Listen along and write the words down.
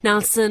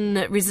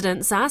Nelson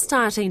residents are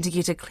starting to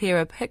get a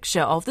clearer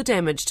picture of the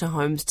damage to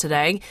homes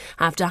today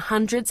after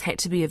hundreds had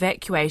to be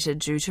evacuated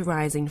due to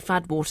rising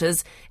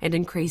floodwaters and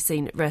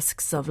increasing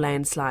risks of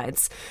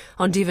landslides.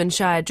 On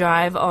Devonshire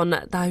Drive on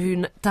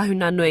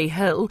Tahunanui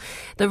Hill,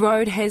 the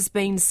road has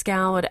been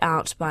scoured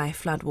out by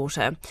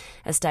floodwater.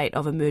 A state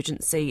of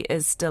emergency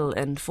is still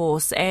in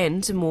force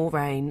and more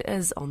rain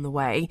is on the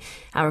way.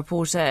 Our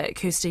reporter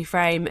Kirsty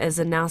Frame is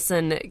in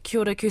Nelson.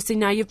 Kia ora, Kirsty.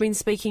 Now you've been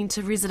speaking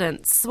to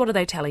residents. What are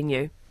they telling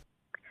you?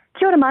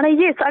 Kia ora, Mana.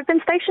 Yes, I've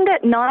been stationed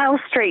at Niall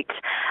Street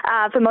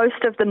for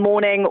most of the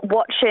morning,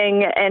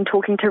 watching and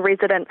talking to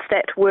residents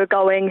that were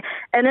going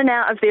in and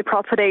out of their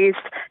properties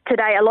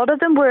today. A lot of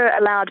them were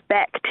allowed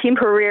back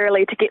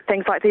temporarily to get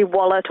things like their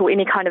wallet or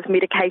any kind of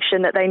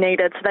medication that they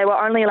needed. So they were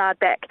only allowed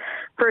back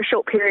for a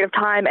short period of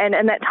time, and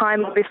in that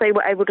time, obviously,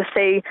 were able to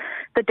see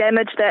the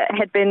damage that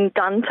had been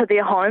done to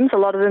their homes. A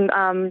lot of them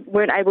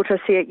weren't able to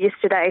see it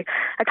yesterday.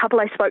 A couple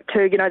I spoke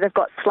to, they've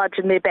got sludge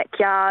in their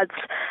backyards,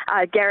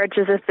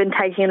 garages have been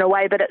taken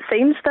away, but it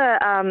seems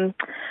the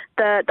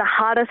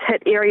hardest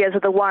hit areas are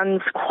the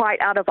ones quite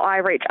out of eye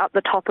reach up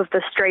the top of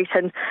the street,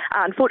 and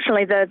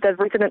unfortunately the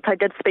residents I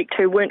did speak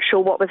to weren't sure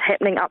what was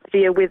happening up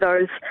there where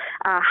those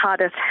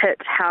hardest hit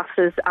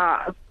houses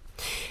are.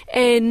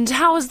 And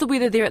how is the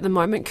weather there at the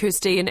moment,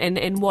 Kirsty,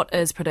 and what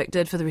is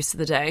predicted for the rest of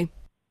the day?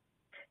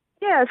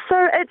 Yeah,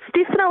 so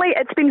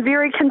it's been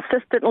very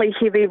consistently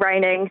heavy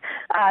raining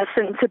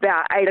since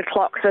about 8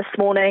 o'clock this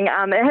morning.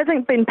 It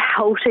hasn't been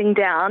pelting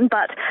down,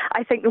 but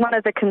I think one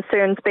of the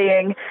concerns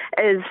being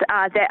is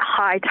that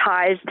high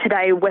tide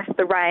today with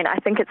the rain. I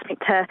think it's meant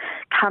to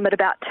come at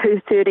about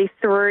 2:30,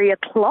 3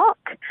 o'clock,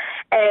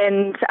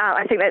 and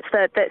I think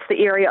that's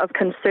the area of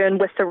concern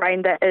with the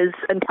rain that is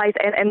in place,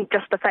 and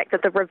just the fact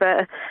that the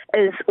river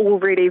is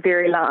already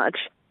very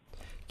large.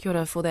 Kia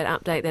ora for that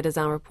update. That is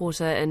our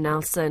reporter in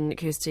Nelson,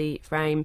 Kirsty Frame.